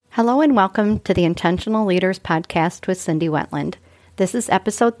Hello and welcome to the Intentional Leaders Podcast with Cindy Wetland. This is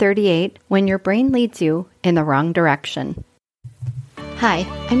episode 38, When Your Brain Leads You in the Wrong Direction. Hi,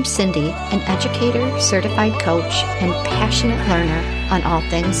 I'm Cindy, an educator, certified coach, and passionate learner on all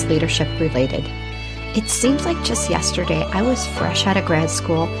things leadership related. It seems like just yesterday I was fresh out of grad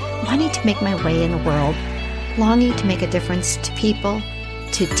school, wanting to make my way in the world, longing to make a difference to people,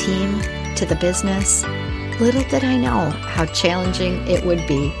 to team, to the business. Little did I know how challenging it would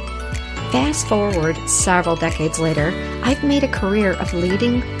be. Fast forward several decades later, I've made a career of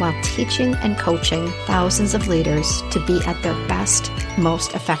leading while teaching and coaching thousands of leaders to be at their best,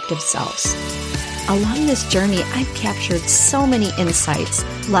 most effective selves. Along this journey, I've captured so many insights,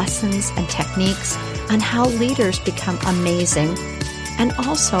 lessons, and techniques on how leaders become amazing, and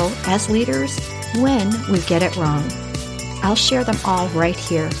also, as leaders, when we get it wrong. I'll share them all right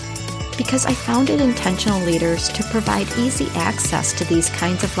here, because I founded Intentional Leaders to provide easy access to these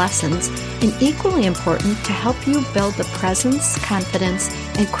kinds of lessons, and equally important, to help you build the presence, confidence,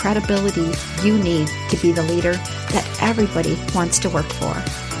 and credibility you need to be the leader that everybody wants to work for.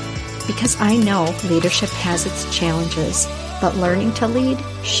 Because I know leadership has its challenges, but learning to lead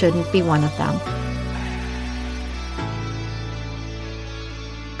shouldn't be one of them.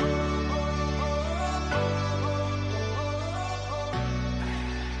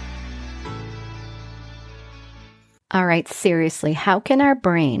 All right, seriously, how can our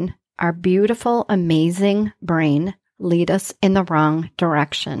brain, our beautiful, amazing brain, lead us in the wrong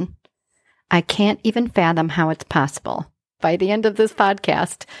direction? I can't even fathom how it's possible. By the end of this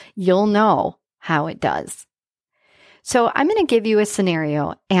podcast, you'll know how it does. So I'm going to give you a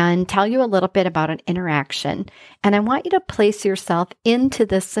scenario and tell you a little bit about an interaction. And I want you to place yourself into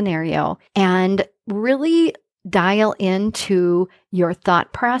this scenario and really dial into your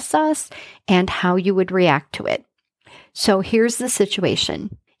thought process and how you would react to it. So here's the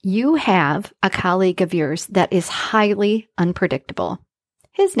situation. You have a colleague of yours that is highly unpredictable.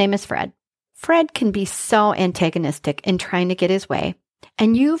 His name is Fred. Fred can be so antagonistic in trying to get his way,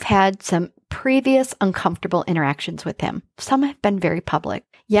 and you've had some previous uncomfortable interactions with him. Some have been very public.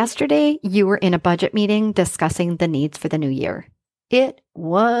 Yesterday, you were in a budget meeting discussing the needs for the new year. It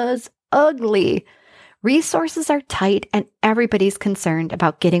was ugly. Resources are tight, and everybody's concerned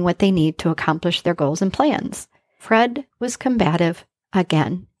about getting what they need to accomplish their goals and plans. Fred was combative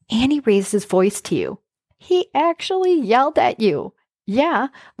again, and he raised his voice to you. He actually yelled at you. Yeah,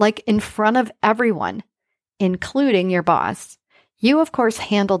 like in front of everyone, including your boss. You, of course,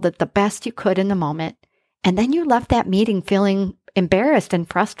 handled it the best you could in the moment, and then you left that meeting feeling embarrassed and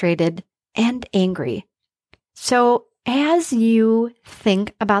frustrated and angry. So as you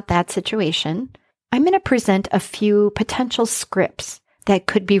think about that situation, I'm going to present a few potential scripts that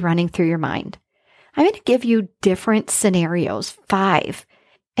could be running through your mind. I'm going to give you different scenarios, 5,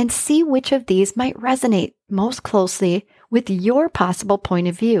 and see which of these might resonate most closely with your possible point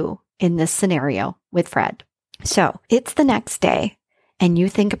of view in this scenario with Fred. So it's the next day, and you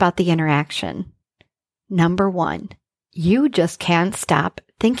think about the interaction. Number 1, you just can't stop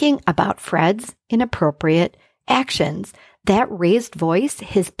thinking about Fred's inappropriate actions. That raised voice,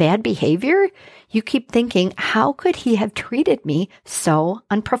 his bad behavior, you keep thinking, how could he have treated me so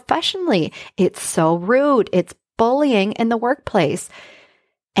unprofessionally? It's so rude. It's bullying in the workplace.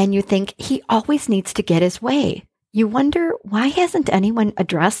 And you think he always needs to get his way. You wonder, why hasn't anyone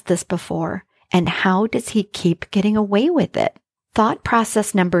addressed this before? And how does he keep getting away with it? Thought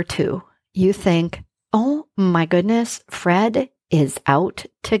process number 2, you think, oh my goodness, Fred is out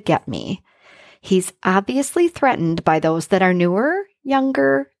to get me. He's obviously threatened by those that are newer,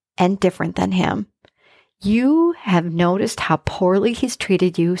 younger, and different than him. You have noticed how poorly he's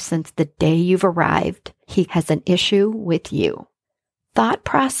treated you since the day you've arrived. He has an issue with you. Thought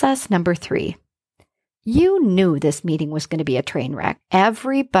process number 3. You knew this meeting was going to be a train wreck.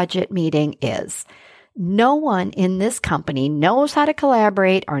 Every budget meeting is. No one in this company knows how to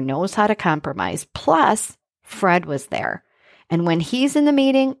collaborate or knows how to compromise. Plus, Fred was there. And when he's in the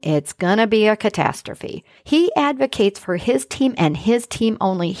meeting, it's going to be a catastrophe. He advocates for his team and his team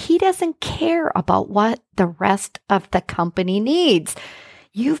only. He doesn't care about what the rest of the company needs.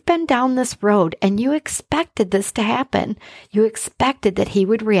 You've been down this road and you expected this to happen. You expected that he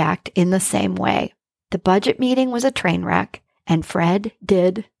would react in the same way. The budget meeting was a train wreck, and Fred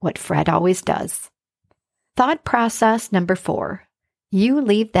did what Fred always does. Thought process number 4. You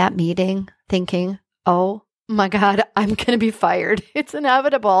leave that meeting thinking, oh my God, I'm going to be fired. It's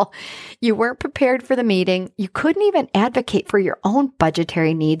inevitable. You weren't prepared for the meeting. You couldn't even advocate for your own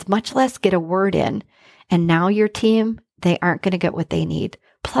budgetary needs, much less get a word in. And now your team, they aren't going to get what they need.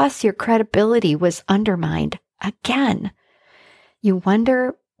 Plus, your credibility was undermined again. You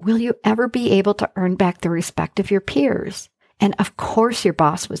wonder, Will you ever be able to earn back the respect of your peers? And of course your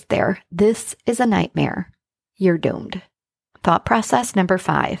boss was there. This is a nightmare. You're doomed. Thought process number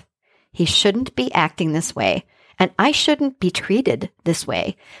 5. He shouldn't be acting this way, and I shouldn't be treated this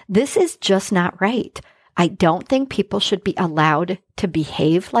way. This is just not right. I don't think people should be allowed to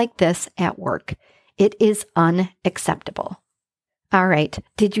behave like this at work. It is unacceptable. All right.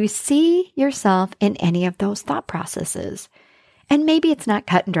 Did you see yourself in any of those thought processes? And maybe it's not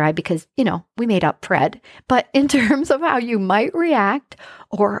cut and dry because, we made up Fred, but in terms of how you might react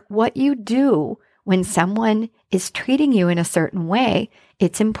or what you do when someone is treating you in a certain way,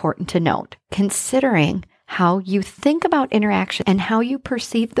 it's important to note. Considering how you think about interaction and how you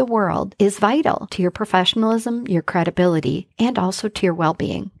perceive the world is vital to your professionalism, your credibility, and also to your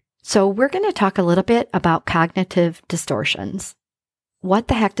well-being. So we're going to talk a little bit about cognitive distortions. What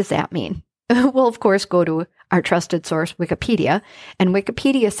the heck does that mean? We'll, of course, go to our trusted source, Wikipedia, and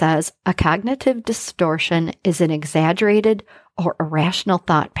Wikipedia says a cognitive distortion is an exaggerated or irrational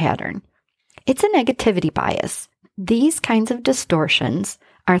thought pattern. It's a negativity bias. These kinds of distortions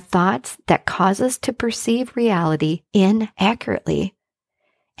are thoughts that cause us to perceive reality inaccurately.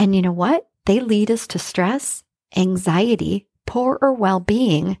 And you know what? They lead us to stress, anxiety, poorer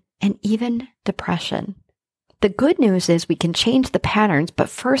well-being, and even depression. The good news is we can change the patterns, but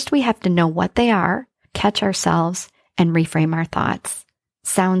first we have to know what they are, catch ourselves, and reframe our thoughts.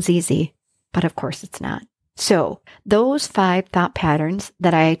 Sounds easy, but of course it's not. So those 5 thought patterns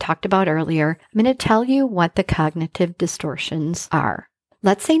that I talked about earlier, I'm going to tell you what the cognitive distortions are.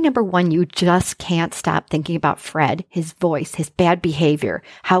 Let's say number 1, you just can't stop thinking about Fred, his voice, his bad behavior.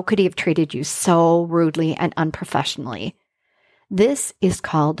 How could he have treated you so rudely and unprofessionally? This is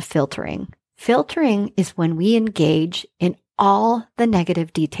called filtering. Filtering is when we engage in all the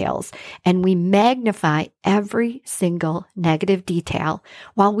negative details and we magnify every single negative detail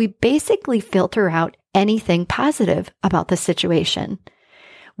while we basically filter out anything positive about the situation.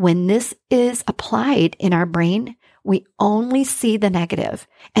 When this is applied in our brain, we only see the negative.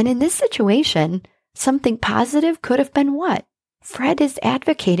 And in this situation, something positive could have been what? Fred is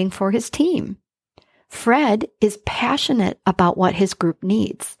advocating for his team. Fred is passionate about what his group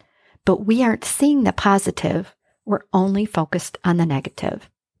needs. But we aren't seeing the positive. We're only focused on the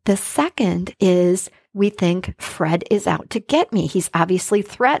negative. The second is we think Fred is out to get me. He's obviously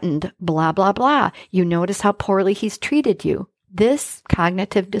threatened, blah, blah, blah. You notice how poorly he's treated you. This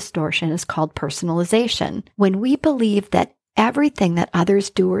cognitive distortion is called personalization. When we believe that everything that others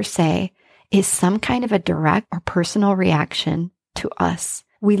do or say is some kind of a direct or personal reaction to us,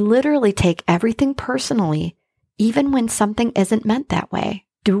 we literally take everything personally, even when something isn't meant that way.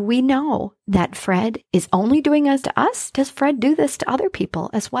 Do we know that Fred is only doing this to us? Does Fred do this to other people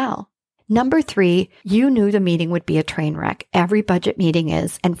as well? Number 3, you knew the meeting would be a train wreck. Every budget meeting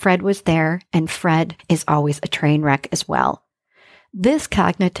is, and Fred was there, and Fred is always a train wreck as well. This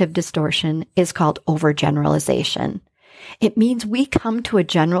cognitive distortion is called overgeneralization. It means we come to a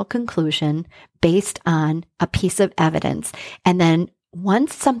general conclusion based on a piece of evidence, and then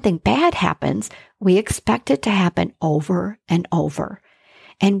once something bad happens, we expect it to happen over and over.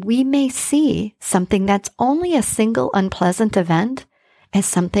 And we may see something that's only a single unpleasant event as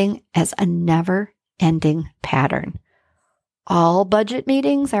something as a never-ending pattern. All budget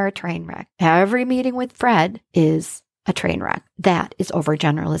meetings are a train wreck. Every meeting with Fred is a train wreck. That is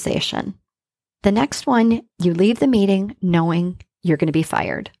overgeneralization. The next one, you leave the meeting knowing you're going to be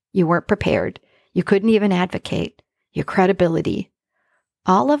fired. You weren't prepared. You couldn't even advocate. Your credibility.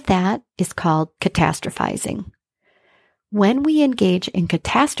 All of that is called catastrophizing. When we engage in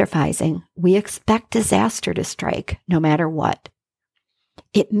catastrophizing, we expect disaster to strike no matter what.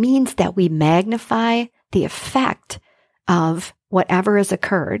 It means that we magnify the effect of whatever has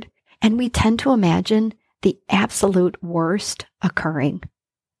occurred, and we tend to imagine the absolute worst occurring.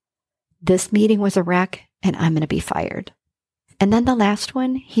 This meeting was a wreck, and I'm going to be fired. And then the last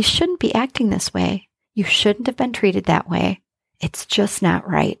one, he shouldn't be acting this way. You shouldn't have been treated that way. It's just not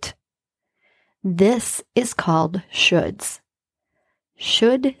right. This is called shoulds.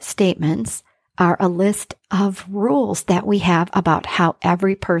 Should statements are a list of rules that we have about how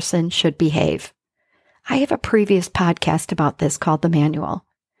every person should behave. I have a previous podcast about this called The Manual.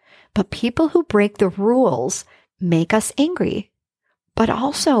 But people who break the rules make us angry. But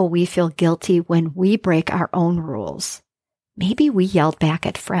also we feel guilty when we break our own rules. Maybe we yelled back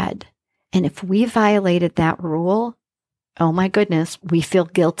at Fred. And if we violated that rule, oh my goodness, we feel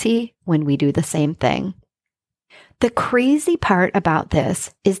guilty when we do the same thing. The crazy part about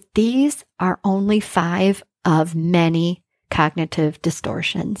this is these are only 5 of many cognitive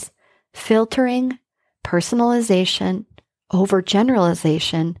distortions: filtering, personalization,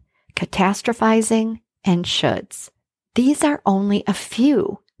 overgeneralization, catastrophizing, and shoulds. These are only a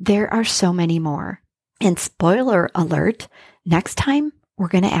few. There are so many more. And spoiler alert, next time we're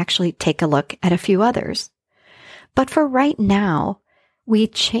going to actually take a look at a few others. But for right now, we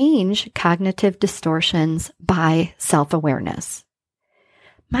change cognitive distortions by self-awareness.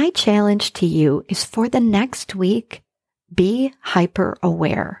 My challenge to you is for the next week, be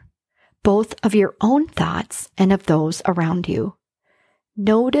hyper-aware, both of your own thoughts and of those around you.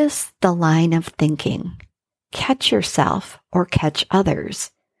 Notice the line of thinking. Catch yourself or catch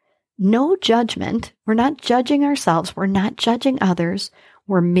others. No judgment. We're not judging ourselves. We're not judging others.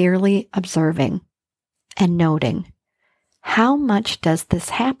 We're merely observing and noting. How much does this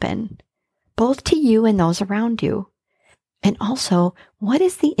happen, both to you and those around you? And also, what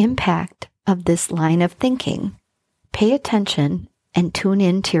is the impact of this line of thinking? Pay attention and tune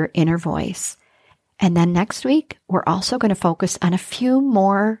in to your inner voice. And then next week, we're also going to focus on a few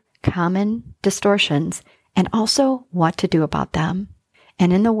more common distortions and also what to do about them.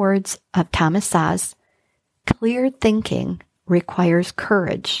 And in the words of Thomas Szasz, clear thinking requires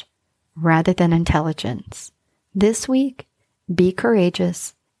courage rather than intelligence. This week, be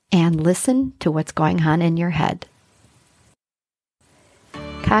courageous and listen to what's going on in your head.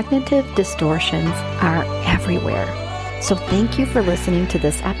 Cognitive distortions are everywhere. So thank you for listening to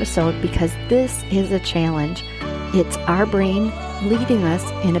this episode because this is a challenge. It's our brain leading us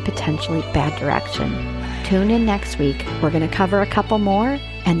in a potentially bad direction. Tune in next week. We're going to cover a couple more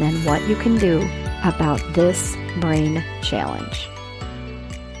and then what you can do about this brain challenge.